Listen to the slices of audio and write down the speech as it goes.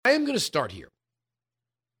I am going to start here.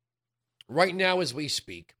 Right now as we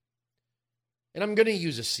speak, and I'm going to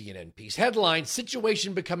use a CNN piece. Headline,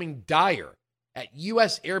 situation becoming dire at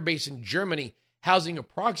U.S. airbase in Germany, housing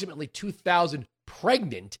approximately 2,000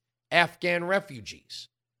 pregnant Afghan refugees.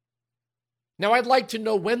 Now, I'd like to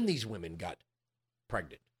know when these women got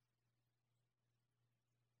pregnant.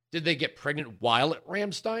 Did they get pregnant while at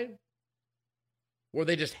Ramstein? Or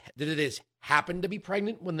did they just happen to be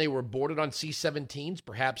pregnant when they were boarded on C-17s,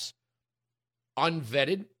 perhaps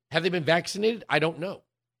unvetted? Have they been vaccinated? I don't know.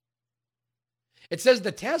 It says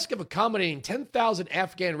the task of accommodating 10,000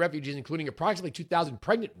 Afghan refugees, including approximately 2,000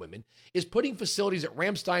 pregnant women, is putting facilities at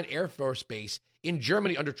Ramstein Air Force Base in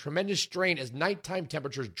Germany under tremendous strain as nighttime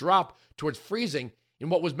temperatures drop towards freezing in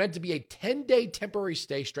what was meant to be a 10-day temporary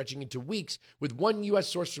stay stretching into weeks, with one U.S.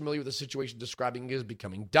 source familiar with the situation describing it as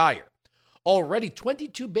becoming dire. Already,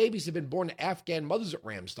 22 babies have been born to Afghan mothers at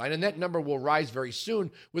Ramstein, and that number will rise very soon,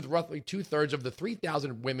 with roughly two-thirds of the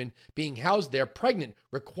 3,000 women being housed there pregnant,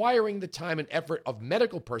 requiring the time and effort of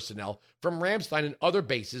medical personnel from Ramstein and other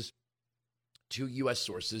bases, two U.S.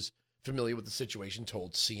 sources familiar with the situation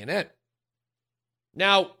told CNN.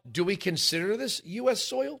 Now, do we consider this U.S.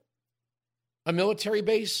 soil? A military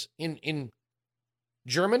base in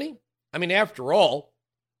Germany? I mean, after all,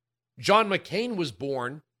 John McCain was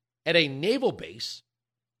born at a naval base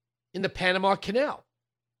in the Panama Canal,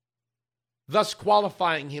 thus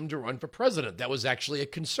qualifying him to run for president. That was actually a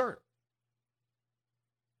concern.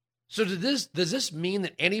 So does this mean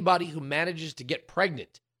that anybody who manages to get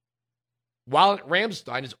pregnant while at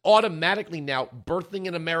Ramstein is automatically now birthing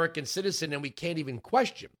an American citizen, and we can't even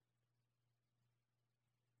question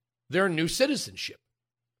their new citizenship?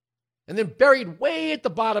 And then buried way at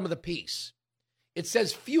the bottom of the piece, it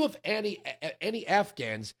says few if any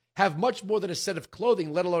Afghans have much more than a set of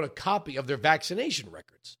clothing, let alone a copy of their vaccination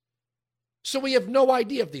records. So we have no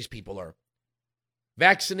idea if these people are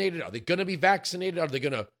vaccinated. Are they going to be vaccinated? Are they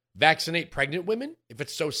going to vaccinate pregnant women if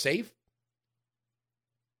it's so safe?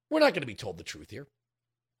 We're not going to be told the truth here.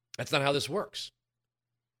 That's not how this works.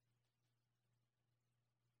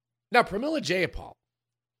 Now, Pramila Jayapal,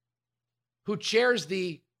 who chairs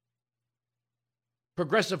the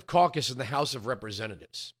Progressive Caucus in the House of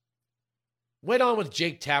Representatives, went on with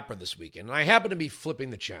Jake Tapper this weekend, and I happen to be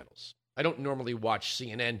flipping the channels. I don't normally watch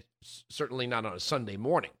CNN, certainly not on a Sunday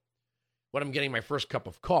morning, when I'm getting my first cup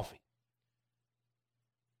of coffee.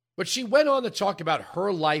 But she went on to talk about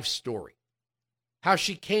her life story, how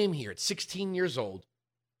she came here at 16 years old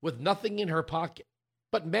with nothing in her pocket,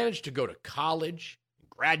 but managed to go to college,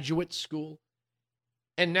 graduate school,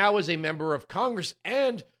 and now is a member of Congress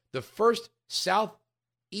and the first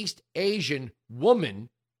Southeast Asian woman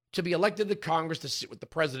to be elected to Congress to sit with the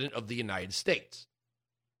President of the United States.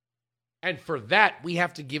 And for that, we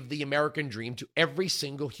have to give the American dream to every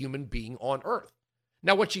single human being on earth.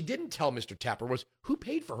 Now, what she didn't tell Mr. Tapper was who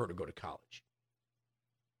paid for her to go to college.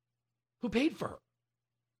 Who paid for her?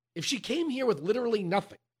 If she came here with literally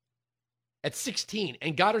nothing at 16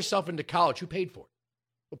 and got herself into college, who paid for it?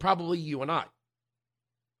 Well, probably you and I.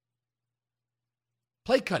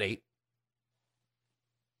 Play cut 8.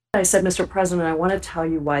 I said, Mr. President, I want to tell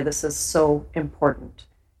you why this is so important.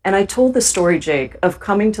 And I told the story, Jake, of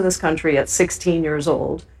coming to this country at 16 years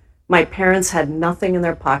old. My parents had nothing in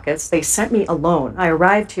their pockets. They sent me alone. I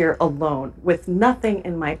arrived here alone with nothing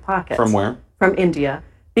in my pockets. From where? From India.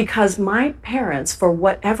 Because my parents, for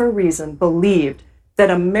whatever reason, believed that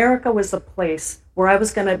America was the place where I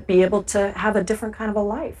was going to be able to have a different kind of a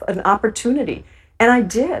life, an opportunity. And I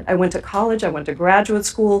did. I went to college, I went to graduate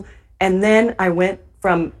school, and then I went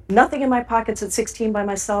from nothing in my pockets at 16 by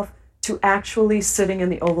myself to actually sitting in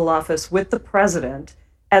the Oval Office with the president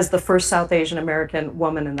as the first South Asian American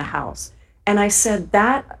woman in the House. And I said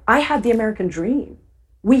that I had the American dream.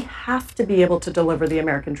 We have to be able to deliver the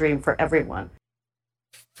American dream for everyone.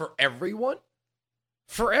 For everyone?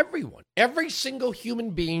 For everyone. Every single human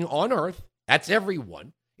being on earth, that's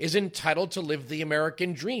everyone, is entitled to live the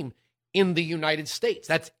American dream in the United States.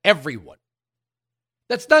 That's everyone.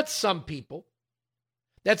 That's not some people.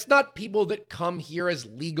 That's not people that come here as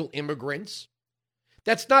legal immigrants.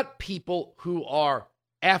 That's not people who are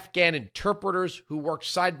Afghan interpreters who work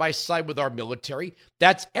side by side with our military.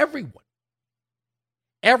 That's everyone.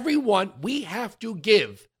 Everyone, we have to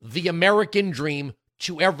give the American dream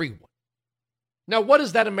to everyone. Now, what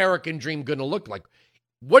is that American dream going to look like?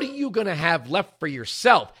 What are you going to have left for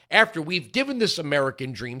yourself after we've given this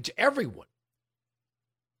American dream to everyone?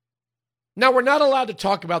 Now, we're not allowed to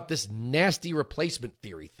talk about this nasty replacement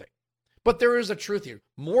theory thing, but there is a truth here.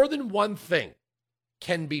 More than one thing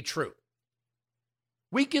can be true.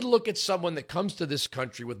 We could look at someone that comes to this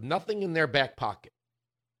country with nothing in their back pocket,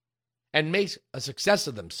 and make a success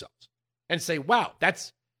of themselves and say, wow,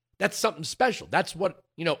 that's something special. That's what,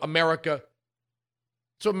 America,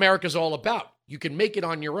 that's what America's all about. You can make it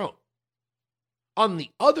on your own. On the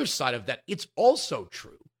other side of that, it's also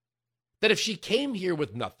true that if she came here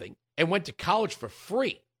with nothing and went to college for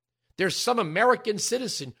free, there's some American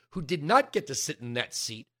citizen who did not get to sit in that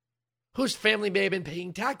seat, whose family may have been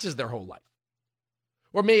paying taxes their whole life,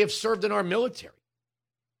 or may have served in our military,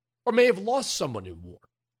 or may have lost someone in war.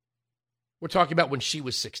 We're talking about when she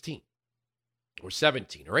was 16, or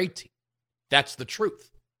 17, or 18. That's the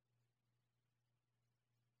truth.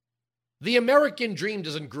 The American dream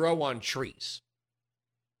doesn't grow on trees.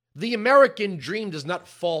 The American dream does not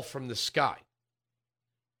fall from the sky.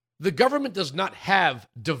 The government does not have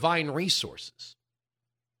divine resources.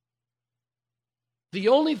 The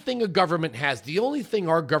only thing a government has, the only thing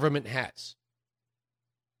our government has,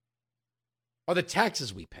 are the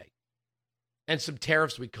taxes we pay and some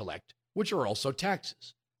tariffs we collect, which are also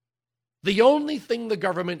taxes. The only thing the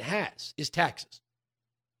government has is taxes.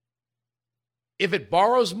 If it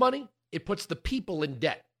borrows money, it puts the people in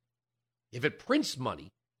debt. If it prints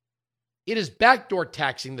money, it is backdoor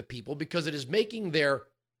taxing the people because it is making their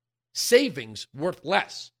savings worth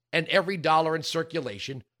less, and every dollar in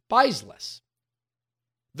circulation buys less.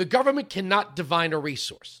 The government cannot divine a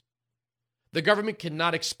resource. The government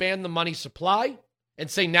cannot expand the money supply and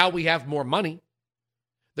say, now we have more money.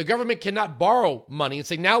 The government cannot borrow money and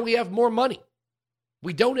say, now we have more money.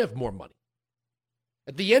 We don't have more money.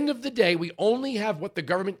 At the end of the day, we only have what the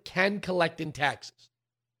government can collect in taxes.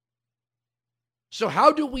 So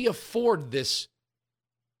how do we afford this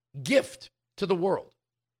gift to the world?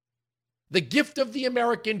 The gift of the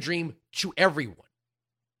American dream to everyone.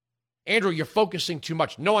 Andrew, you're focusing too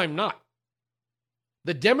much. No, I'm not.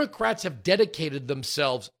 The Democrats have dedicated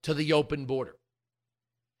themselves to the open border.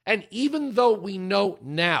 And even though we know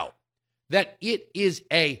now that it is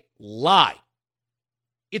a lie,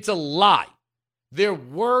 it's a lie. There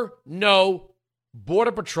were no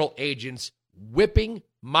Border Patrol agents whipping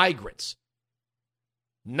migrants.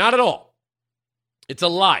 Not at all. It's a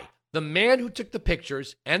lie. The man who took the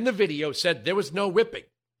pictures and the video said there was no whipping.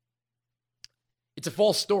 It's a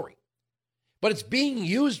false story. But it's being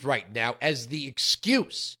used right now as the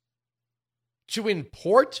excuse to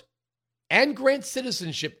import and grant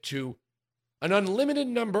citizenship to an unlimited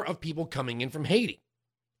number of people coming in from Haiti.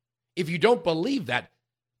 If you don't believe that,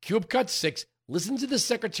 Cube Cut 6, listen to the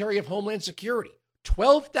Secretary of Homeland Security.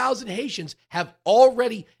 12,000 Haitians have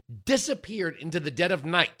already disappeared into the dead of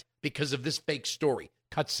night because of this fake story.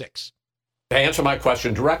 Cut 6. To answer my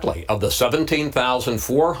question directly, of the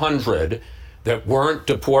 17,400 that weren't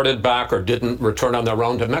deported back or didn't return on their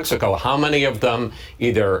own to Mexico, how many of them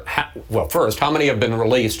first, how many have been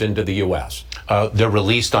released into the U.S.? They're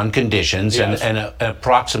released on conditions, Yes. and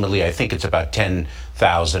approximately, I think it's about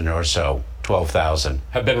 10,000 or so, 12,000.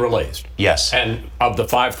 Have been released? Yes. And of the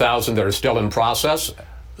 5,000 that are still in process?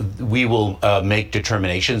 We will make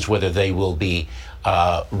determinations whether they will be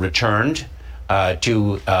returned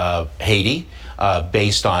to Haiti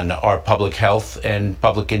based on our public health and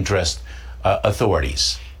public interest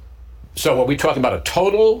authorities. So are we talking about a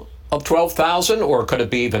total of 12,000, or could it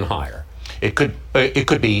be even higher? It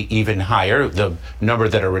could be even higher. The number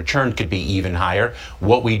that are returned could be even higher.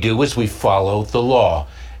 What we do is we follow the law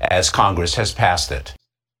as Congress has passed it.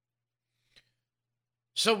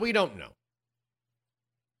 So we don't know.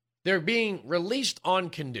 They're being released on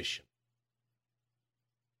condition.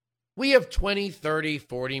 We have 20, 30,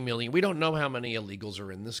 40 million. We don't know how many illegals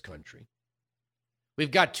are in this country. We've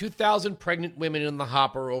got 2,000 pregnant women in the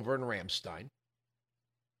hopper over in Ramstein.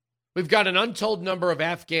 We've got an untold number of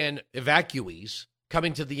Afghan evacuees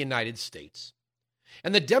coming to the United States.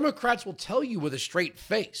 And the Democrats will tell you with a straight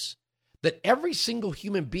face that every single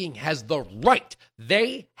human being has the right.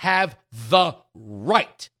 They have the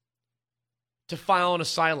right to file an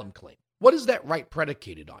asylum claim. What is that right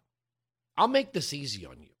predicated on? I'll make this easy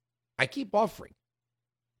on you. I keep offering.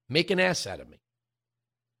 Make an ass out of me.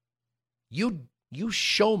 You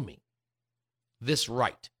show me this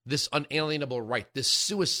right, this unalienable right, this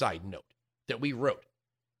suicide note that we wrote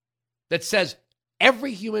that says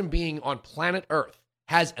every human being on planet Earth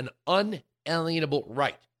has an unalienable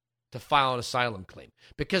right to file an asylum claim.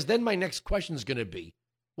 Because then my next question is going to be,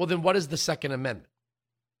 well, then what is the Second Amendment?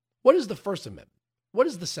 What is the First Amendment? What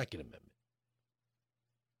is the Second Amendment?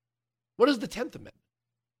 What is the 10th Amendment?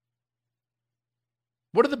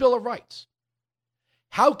 What are the Bill of Rights?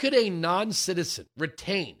 How could a non-citizen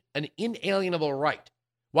retain an inalienable right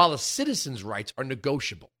while a citizen's rights are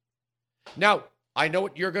negotiable? Now, I know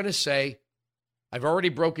what you're going to say. I've already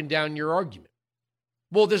broken down your argument.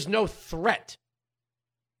 Well, there's no threat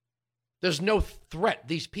There's no threat.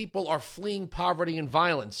 These people are fleeing poverty and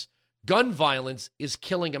violence. Gun violence is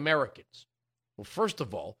killing Americans. Well, first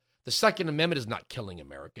of all, the Second Amendment is not killing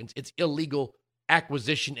Americans. It's illegal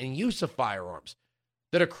acquisition and use of firearms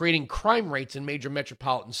that are creating crime rates in major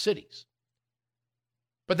metropolitan cities.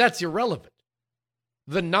 But that's irrelevant.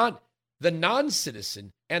 The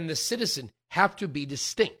non-citizen and the citizen have to be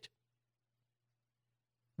distinct.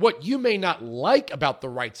 What you may not like about the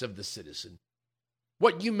rights of the citizen,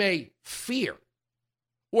 what you may fear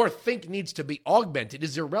or think needs to be augmented,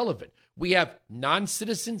 is irrelevant. We have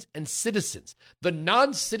non-citizens and citizens. The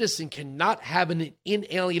non-citizen cannot have an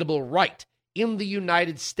inalienable right in the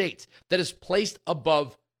United States that is placed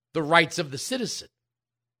above the rights of the citizen.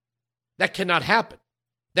 That cannot happen.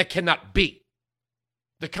 That cannot be.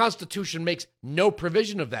 The Constitution makes no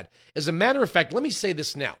provision of that. As a matter of fact, let me say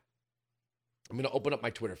this now. I'm going to open up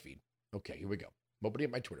my Twitter feed. Okay, here we go. I'm opening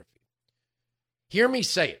up my Twitter feed. Hear me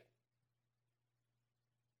say it.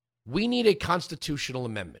 We need a constitutional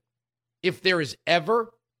amendment. If there is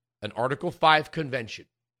ever an Article 5 convention,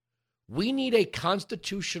 we need a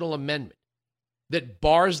constitutional amendment that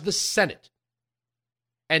bars the Senate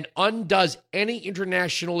and undoes any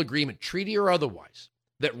international agreement, treaty or otherwise,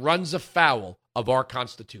 that runs afoul of our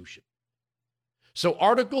Constitution. So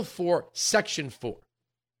Article 4, Section 4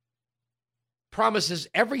 promises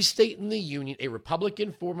every state in the Union a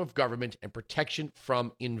Republican form of government and protection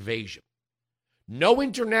from invasion. No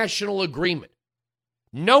international agreement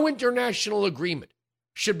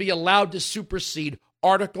should be allowed to supersede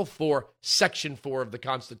Article 4, Section 4 of the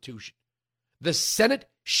Constitution. The Senate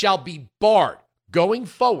shall be barred going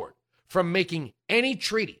forward from making any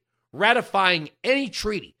treaty, ratifying any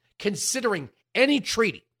treaty, considering any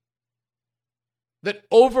treaty that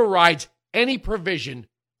overrides any provision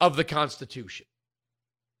of the Constitution.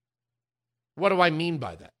 What do I mean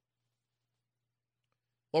by that?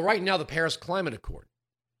 Well, right now, the Paris Climate Accord.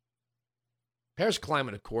 Paris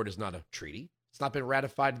Climate Accord is not a treaty. It's not been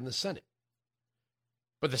ratified in the Senate.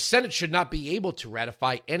 But the Senate should not be able to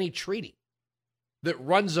ratify any treaty that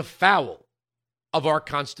runs afoul of our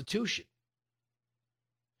Constitution.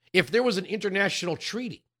 If there was an international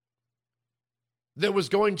treaty that was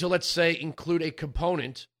going to, let's say, include a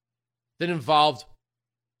component that involved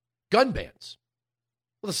gun bans,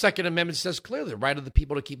 well, the Second Amendment says clearly the right of the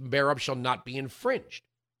people to keep and bear arms shall not be infringed.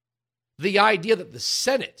 The idea that the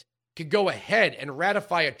Senate could go ahead and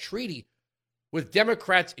ratify a treaty with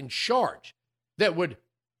Democrats in charge that would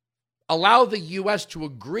allow the U.S. to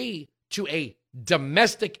agree to a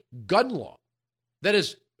domestic gun law that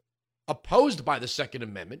is opposed by the Second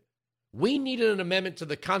Amendment, we needed an amendment to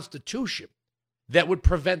the Constitution that would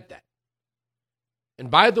prevent that.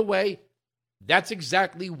 And by the way, that's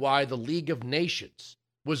exactly why the League of Nations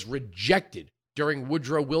was rejected during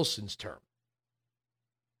Woodrow Wilson's term.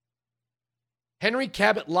 Henry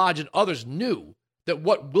Cabot Lodge and others knew that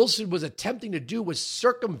what Wilson was attempting to do was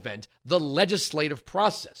circumvent the legislative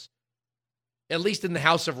process, at least in the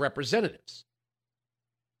House of Representatives.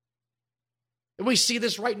 And we see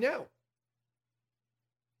this right now.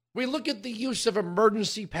 We look at the use of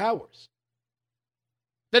emergency powers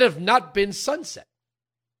that have not been sunsetted.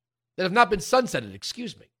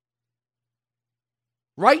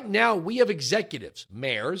 Right now, we have executives,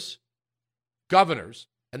 mayors, governors,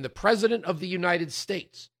 and the President of the United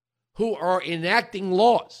States who are enacting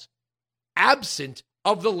laws absent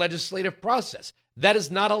of the legislative process. That is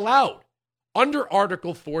not allowed under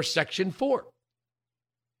Article 4, Section 4,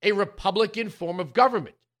 a Republican form of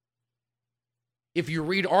government. If you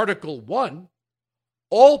read Article 1,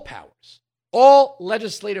 all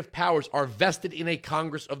legislative powers are vested in a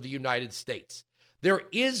Congress of the United States. There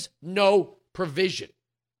is no provision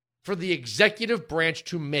for the executive branch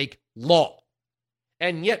to make law.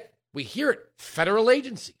 And yet, we hear it, federal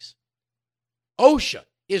agencies. OSHA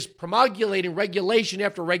is promulgating regulation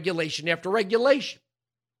after regulation after regulation.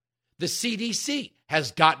 The CDC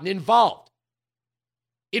has gotten involved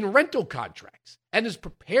in rental contracts and is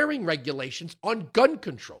preparing regulations on gun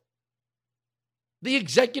control. The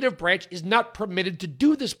executive branch is not permitted to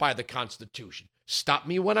do this by the Constitution. Stop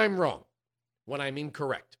me when I'm wrong, when I'm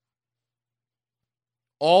incorrect.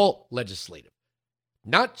 All legislative,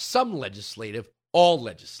 not some legislative, all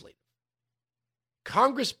legislative.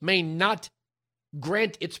 Congress may not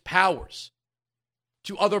grant its powers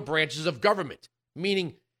to other branches of government,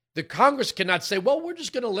 meaning the Congress cannot say, well, we're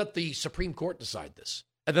just going to let the Supreme Court decide this,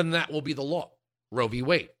 and then that will be the law. Roe v.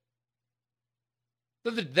 Wade.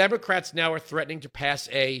 The Democrats now are threatening to pass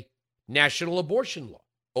a national abortion law.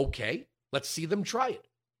 Okay, let's see them try it.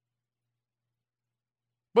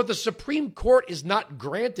 But the Supreme Court is not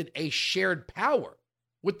granted a shared power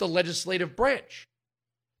with the legislative branch.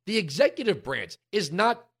 The executive branch is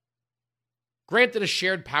not granted a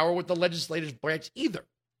shared power with the legislative branch either.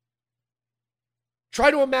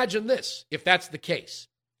 Try to imagine this, if that's the case.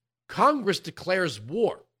 Congress declares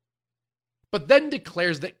war, but then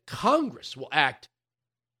declares that Congress will act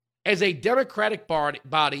as a democratic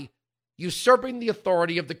body usurping the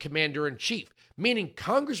authority of the commander-in-chief, meaning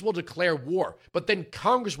Congress will declare war, but then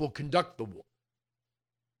Congress will conduct the war.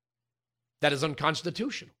 That is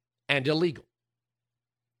unconstitutional and illegal.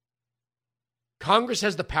 Congress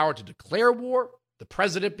has the power to declare war. The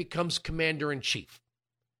president becomes commander-in-chief.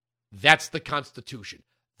 That's the Constitution.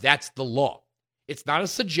 That's the law. It's not a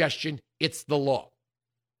suggestion. It's the law.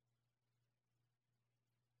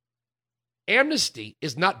 Amnesty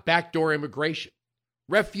is not backdoor immigration.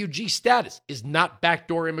 Refugee status is not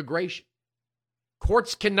backdoor immigration.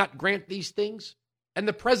 Courts cannot grant these things, and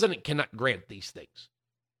the president cannot grant these things.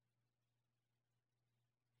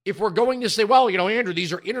 If we're going to say, well, Andrew,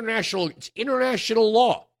 these are it's international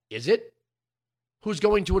law. Is it? Who's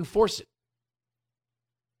going to enforce it?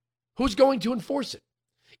 Who's going to enforce it?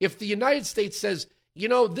 If the United States says,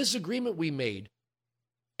 this agreement we made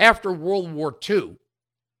after World War II,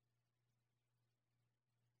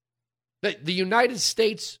 that the United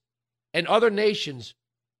States and other nations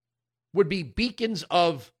would be beacons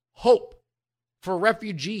of hope for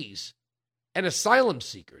refugees and asylum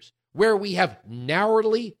seekers, where we have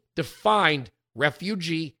narrowly defined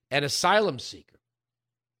refugee and asylum seeker.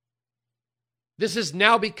 This has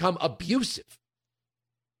now become abusive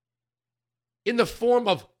in the form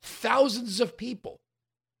of thousands of people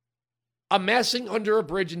amassing under a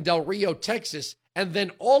bridge in Del Rio, Texas, and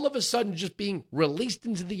then all of a sudden just being released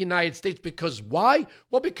into the United States. Because why?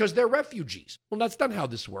 Well, because they're refugees. Well, that's not how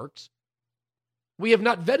this works. We have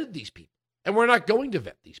not vetted these people, and we're not going to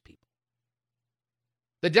vet these people.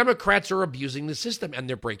 The Democrats are abusing the system, and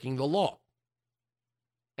they're breaking the law.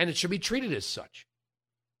 And it should be treated as such.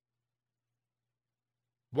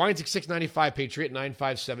 Weinzig 695, Patriot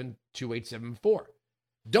 957-2874.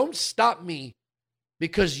 Don't stop me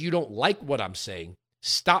because you don't like what I'm saying.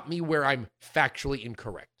 Stop me where I'm factually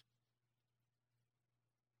incorrect.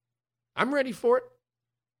 I'm ready for it.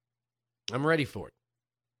 I'm ready for it.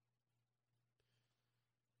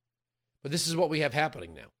 But this is what we have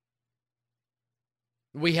happening now.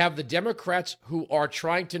 We have the Democrats who are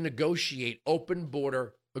trying to negotiate open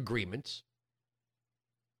border agreements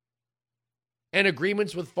and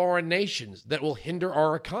agreements with foreign nations that will hinder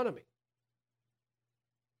our economy.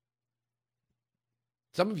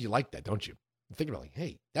 Some of you like that, don't you? I'm thinking about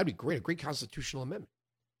hey, that'd be great, a great constitutional amendment.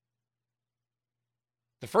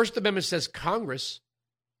 The First Amendment says Congress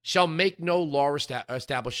shall make no law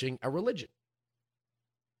establishing a religion.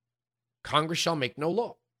 Congress shall make no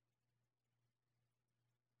law.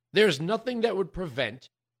 There's nothing that would prevent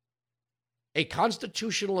a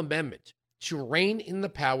constitutional amendment to rein in the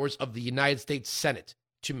powers of the United States Senate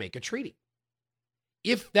to make a treaty.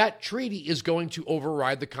 If that treaty is going to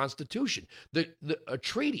override the Constitution, a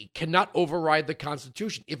treaty cannot override the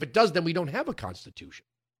Constitution. If it does, then we don't have a Constitution.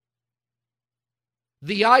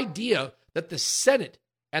 The idea that the Senate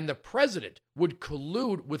and the president would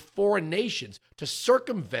collude with foreign nations to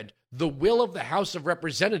circumvent the will of the House of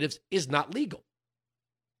Representatives is not legal.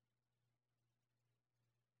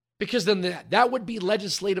 Because then that would be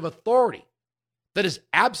legislative authority that is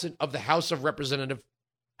absent of the House of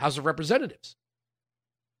Representatives.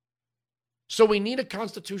 So we need a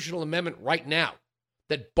constitutional amendment right now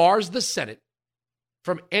that bars the Senate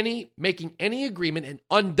from making any agreement and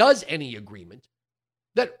undoes any agreement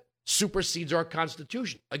that supersedes our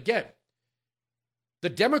Constitution. Again, the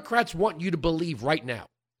Democrats want you to believe right now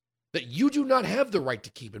that you do not have the right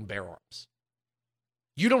to keep and bear arms.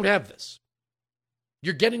 You don't have this.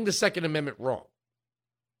 You're getting the Second Amendment wrong.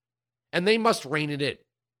 And they must rein it in.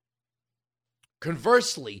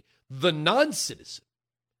 Conversely, the non-citizen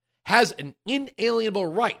has an inalienable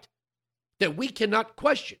right that we cannot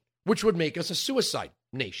question, which would make us a suicide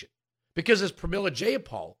nation. Because as Pramila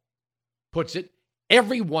Jayapal puts it,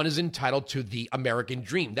 everyone is entitled to the American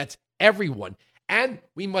dream. That's everyone. And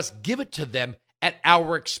we must give it to them at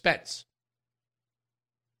our expense.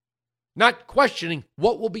 Not questioning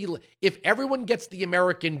what will be, if everyone gets the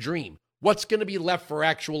American dream, what's going to be left for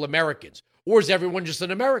actual Americans? Or is everyone just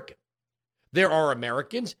an American? There are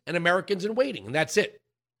Americans and Americans in waiting, and that's it.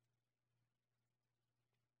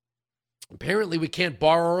 Apparently, we can't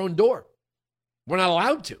bar our own door. We're not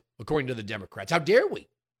allowed to, according to the Democrats. How dare we?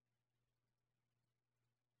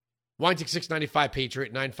 Weinzig 695,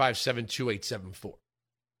 Patriot 957-2874.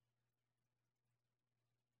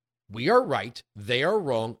 We are right. They are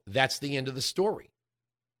wrong. That's the end of the story.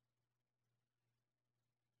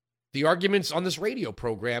 The arguments on this radio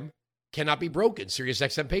program cannot be broken. Sirius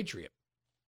XM Patriot.